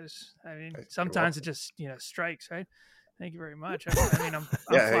 thank you. Sometimes it just strikes, right. Thank you very much. I'm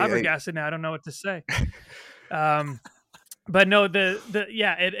flabbergasted now. I don't know what to say. But no,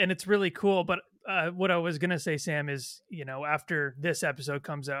 and it's really cool. But what I was gonna say, Sam, is after this episode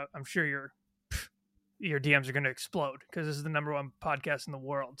comes out, I'm sure your DMs are gonna explode, because this is the #1 podcast in the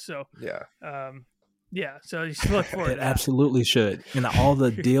world. So so you should look forward to that. Absolutely should. And all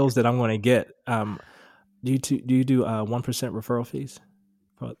the deals that I'm going to get. Do you do 1% referral fees?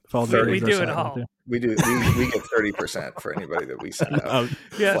 For all the we do it all. We do. We get 30% for anybody that we send out.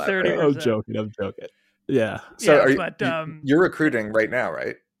 30%. I'm joking. Yeah. So you're recruiting right now,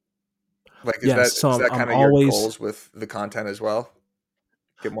 right? Like, is that kind of your goals with the content as well?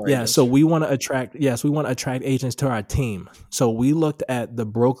 Get more agents? So we want to attract agents to our team. So we looked at the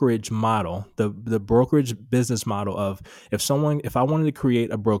brokerage model, the brokerage business model of, if I wanted to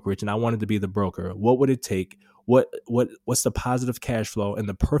create a brokerage and I wanted to be the broker, what would it take? What's the positive cash flow? In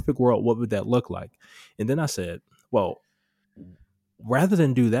the perfect world, what would that look like? And then I said, well, rather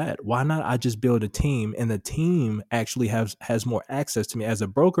than do that, why not I just build a team, and the team actually has more access to me as a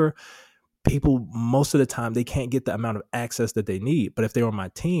broker. People, most of the time, they can't get the amount of access that they need. But if they're on my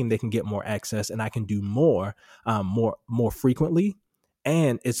team, they can get more access, and I can do more frequently.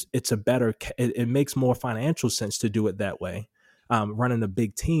 And it makes more financial sense to do it that way. running a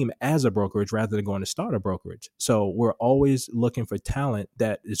big team as a brokerage rather than going to start a brokerage. So we're always looking for talent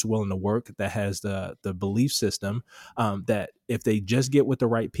that is willing to work, that has the belief system, that if they just get with the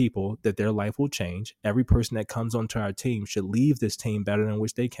right people, that their life will change. Every person that comes onto our team should leave this team better than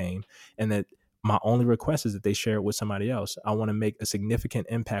which they came, and that my only request is that they share it with somebody else. I want to make a significant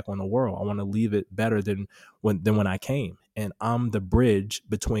impact on the world. I want to leave it better than when I came. And I'm the bridge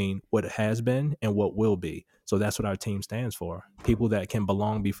between what has been and what will be. So that's what our team stands for. People that can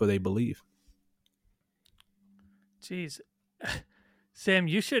belong before they believe. Jeez. Sam,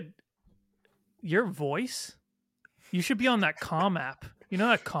 your voice, you should be on that Calm app. You know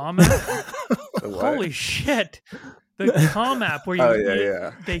that Calm app? Holy shit. The Calm app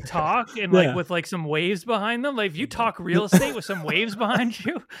where they talk and with like some waves behind them. Like if you talk real estate with some waves behind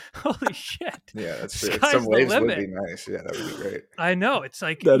you, holy shit. Yeah, that's true. Some waves would be nice. Yeah, that would be great. I know. It's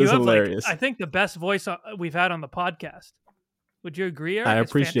like that is hilarious. I think the best voice we've had on the podcast. Would you agree, Eric? I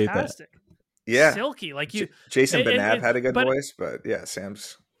appreciate that. Yeah. Silky. Like Jason Benab had a good voice, but yeah,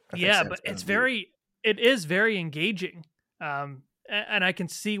 Sam's. But it is very engaging. And I can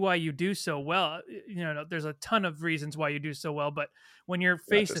see why you do so well. You know, there's a ton of reasons why you do so well, but when you're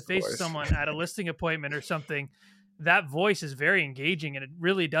face to face with someone at a listing appointment or something, that voice is very engaging and it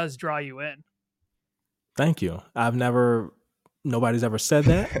really does draw you in. Thank you. Nobody's ever said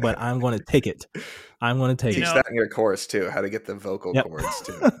that, but I'm going to take it. I'm going to take it. Teach that in your course too, how to get the vocal cords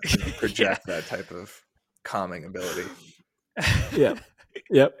to project that type of calming ability. Yep.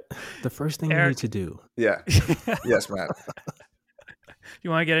 The first thing Eric, you need to do. Yeah. Yes, Matt. You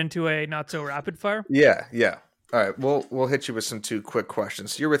want to get into a not so rapid fire? Yeah. All right, we'll hit you with some 2 quick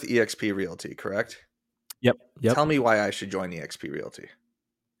questions. You're with eXp Realty, correct? Yep. Tell me why I should join eXp Realty.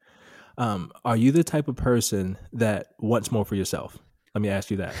 Are you the type of person that wants more for yourself? Let me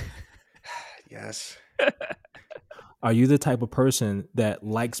ask you that. Yes. Are you the type of person that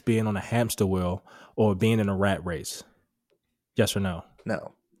likes being on a hamster wheel or being in a rat race? Yes or no?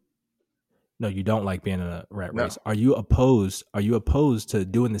 No, you don't like being in a rat race. Are you opposed to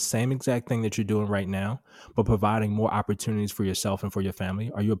doing the same exact thing that you're doing right now, but providing more opportunities for yourself and for your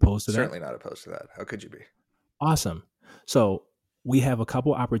family? Are you opposed to that? Certainly not opposed to that. How could you be? Awesome. So we have a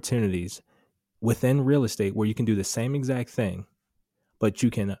couple opportunities within real estate where you can do the same exact thing, but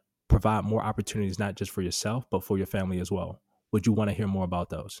you can provide more opportunities, not just for yourself, but for your family as well. Would you want to hear more about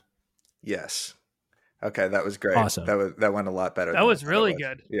those? Yes. Okay. That was great. Awesome. That went a lot better. That was really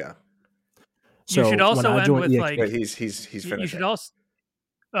good. Yeah. So you should also end with he's finished. You should also.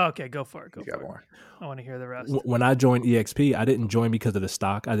 Oh, okay, go for it. You got more. I want to hear the rest. When I joined eXp, I didn't join because of the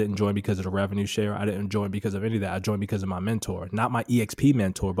stock. I didn't join because of the revenue share. I didn't join because of any of that. I joined because of my mentor, not my eXp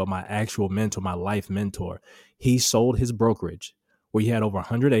mentor, but my actual mentor, my life mentor. He sold his brokerage where he had over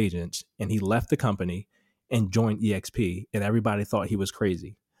 100 agents, and he left the company and joined eXp, and everybody thought he was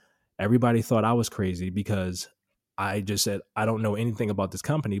crazy. Everybody thought I was crazy because I just said, I don't know anything about this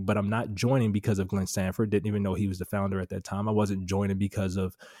company, but I'm not joining because of Glenn Sanford. Didn't even know he was the founder at that time. I wasn't joining because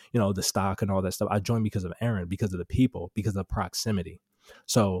of, the stock and all that stuff. I joined because of Aaron, because of the people, because of proximity.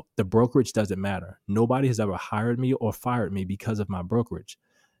 So the brokerage doesn't matter. Nobody has ever hired me or fired me because of my brokerage.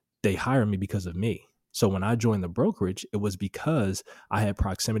 They hired me because of me. So when I joined the brokerage, it was because I had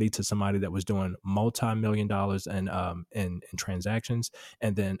proximity to somebody that was doing multi-million dollars in transactions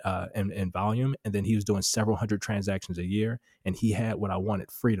and then in volume. And then he was doing several hundred transactions a year. And he had what I wanted,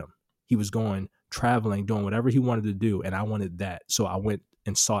 freedom. He was going, traveling, doing whatever he wanted to do. And I wanted that. So I went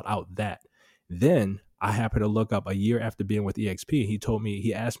and sought out that. Then I happened to look up a year after being with eXp.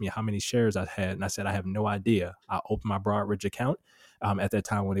 He asked me how many shares I had. And I said, I have no idea. I opened my Broadridge account. At that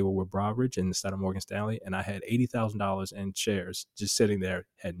time when they were with Broadridge instead of Morgan Stanley, and I had $80,000 in shares just sitting there,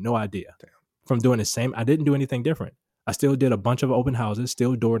 had no idea. Damn. From doing the same. I didn't do anything different. I still did a bunch of open houses,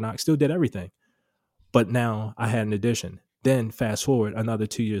 still door knocks, still did everything. But now I had an addition. Then fast forward another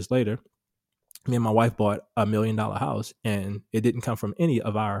 2 years later, me and my wife bought $1 million house, and it didn't come from any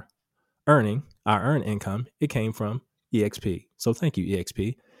of our earned income. It came from eXp. So thank you,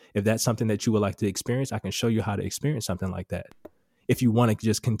 eXp. If that's something that you would like to experience, I can show you how to experience something like that. If you want to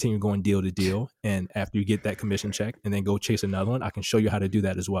just continue going deal to deal, and after you get that commission check and then go chase another one, I can show you how to do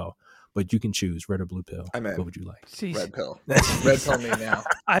that as well. But you can choose red or blue pill. What would you like? Jeez. Red pill. Red pill me now.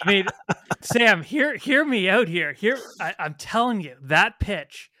 I mean, Sam, hear me out here. I'm telling you, that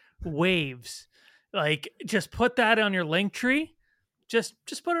pitch, waves. Like, just put that on your link tree. Just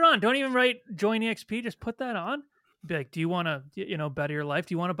put it on. Don't even write join eXp. Just put that on. Be like, do you want to, better your life?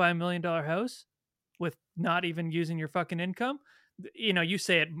 Do you want to buy $1 million house with not even using your fucking income? You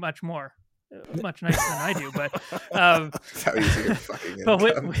say it much nicer than I do, but that's how easy your fucking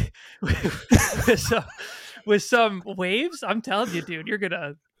income. with some waves. I'm telling you, dude,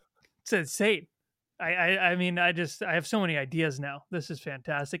 it's insane. I mean, I have so many ideas now. This is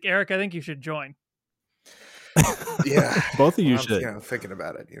fantastic. Eric, I think you should join. Yeah, both of you should. Thinking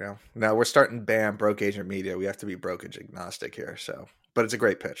about it. Now we're starting BAM, Broke Agent Media. We have to be brokerage agnostic here. So, but it's a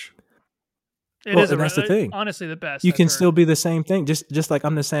great pitch. That's the thing. Honestly, the best. You can still be the same thing. Just like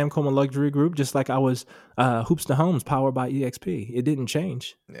I'm the Sam Coleman Luxury Group, just like I was Hoops to Homes powered by EXP. It didn't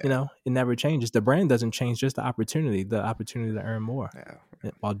change. Yeah. It never changes. The brand doesn't change, just the opportunity to earn more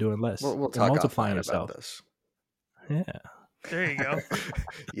while doing less. We'll talk multiplying yourself. About this. Yeah. There you go.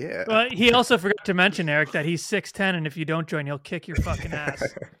 Yeah. Well, he also forgot to mention, Eric, that he's 6'10", and if you don't join, he'll kick your fucking ass.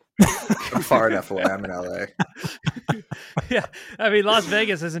 I'm far enough away. I'm in LA. Yeah. I mean, Las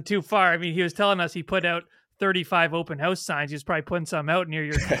Vegas isn't too far. I mean, he was telling us he put out 35 open house signs. He was probably putting some out near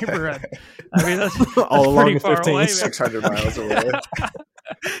your neighborhood. I mean, that's all along pretty far 15, away, 600 miles away.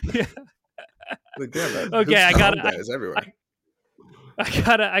 Yeah. Like, damn, okay, I got it. Everywhere.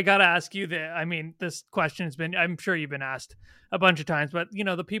 I gotta ask you that. I mean, this question has been, I'm sure you've been asked a bunch of times, but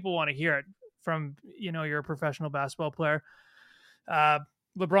the people want to hear it from, you're a professional basketball player.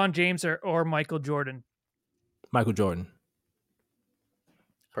 LeBron James or Michael Jordan? Michael Jordan.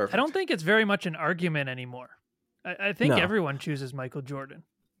 Perfect. I don't think it's very much an argument anymore. I think everyone chooses Michael Jordan.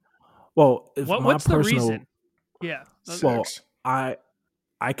 Well, what's the reason? Yeah. Well, I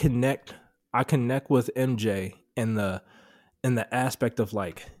connect with MJ in the aspect of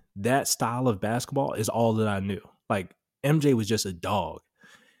like that style of basketball is all that I knew. Like MJ was just a dog.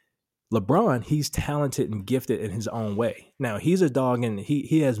 LeBron, he's talented and gifted in his own way. Now he's a dog, and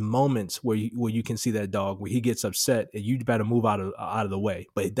he has moments where you can see that dog where he gets upset and you better move out of the way.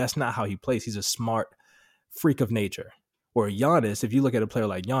 But that's not how he plays. He's a smart freak of nature. Or Giannis, if you look at a player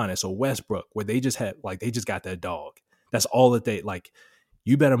like Giannis or Westbrook, where they just got that dog. That's all that they like.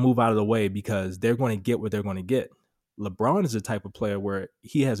 You better move out of the way because they're going to get what they're going to get. LeBron is the type of player where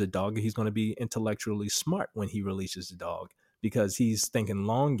he has a dog and he's going to be intellectually smart when he releases the dog, because he's thinking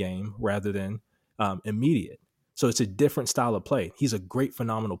long game rather than immediate. So it's a different style of play. He's a great,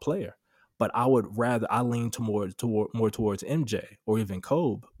 phenomenal player, but I lean more towards MJ or even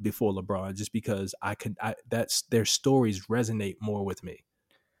Kobe before LeBron, just because that's their stories resonate more with me.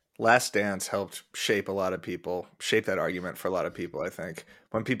 Last Dance helped shape that argument for a lot of people. I think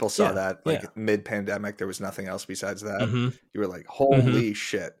when people saw that mid-pandemic, there was nothing else besides that. Mm-hmm. You were like, holy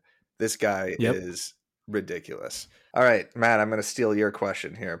shit, this guy is ridiculous. All right, Matt, I'm going to steal your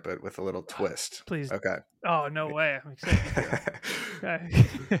question here, but with a little twist. Please. Okay. Oh, no way. I'm excited.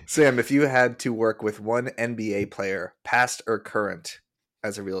 Okay. Sam, if you had to work with one NBA player, past or current,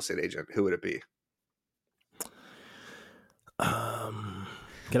 as a real estate agent, who would it be?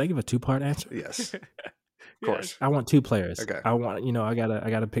 Can I give a 2-part answer? Yes. Of course. I want 2 players. Okay. I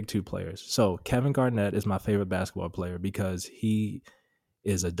gotta pick 2 players. So Kevin Garnett is my favorite basketball player because he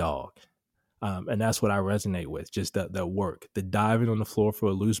is a dog. And that's what I resonate with. Just the work, the diving on the floor for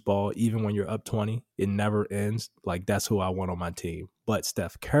a loose ball, even when you're up 20, it never ends. Like, that's who I want on my team. But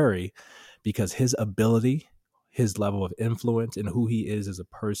Steph Curry, because his ability, his level of influence, and who he is as a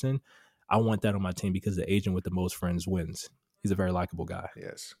person, I want that on my team because the agent with the most friends wins. He's a very likable guy.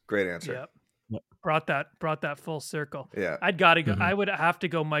 Yes. Great answer. Yep. Brought that full circle. Yeah. I'd got to go. Mm-hmm. I would have to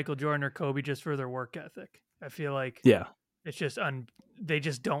go Michael Jordan or Kobe just for their work ethic. I feel like it's just they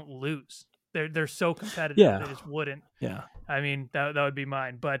just don't lose. They're so competitive. Yeah. They just wouldn't. Yeah. I mean, that would be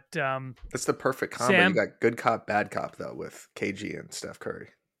mine. But that's the perfect combo. Sam, you got good cop, bad cop though with KG and Steph Curry.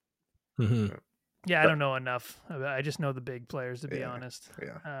 Mm-hmm. Yeah, I don't know enough. I just know the big players, to be honest.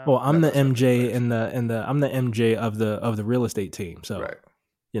 Yeah. Well, I'm the MJ I'm the MJ of the real estate team. So, right.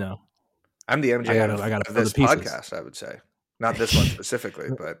 I'm the MJ of this podcast. I would say, not this one specifically,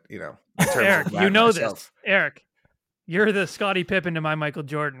 but Eric, this. Eric, you're the Scottie Pippen to my Michael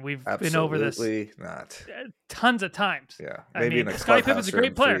Jordan. We've been over this. Absolutely not. Tons of times. Yeah, maybe in a Scottie Pippen's a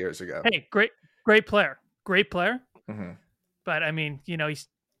great player. 3 years ago. Hey, great player. Mm-hmm. But I mean,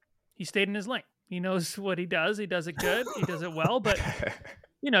 he stayed in his lane. He knows what he does. He does it good. He does it well. But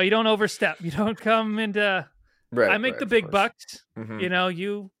you don't overstep. You don't come into. I make the big bucks. Mm-hmm.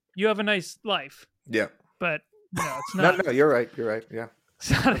 You have a nice life. Yeah. But it's not. No, you're right. You're right. Yeah.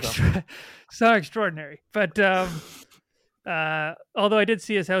 It's not extraordinary. But although I did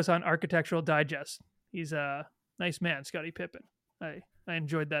see his house on Architectural Digest, he's a nice man, Scottie Pippen. I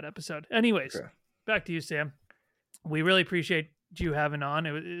enjoyed that episode. Anyways, Back to you, Sam. We really appreciate you having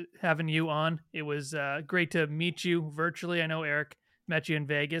you on. It was great to meet you virtually. I know Eric met you in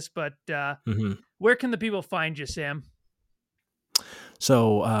Vegas, but where can the people find you, Sam?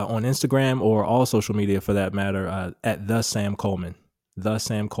 So on Instagram or all social media for that matter, at the Sam Coleman. The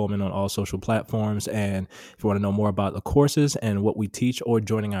Sam Coleman on all social platforms. And if you want to know more about the courses and what we teach or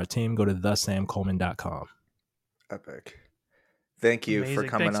joining our team, go to thesamcoleman.com. Epic. Thank you Amazing. for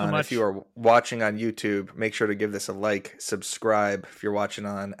coming Thanks on. so much. If you are watching on YouTube, make sure to give this a like, subscribe. If you're watching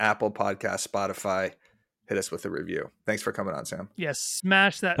on Apple Podcasts, Spotify, hit us with a review. Thanks for coming on, Sam. Yes,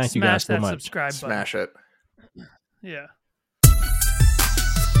 smash that. Thank you guys smash so that much. subscribe button. Smash it. Yeah.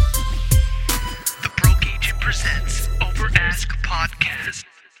 The Broke Agent presents Over Ask Podcast.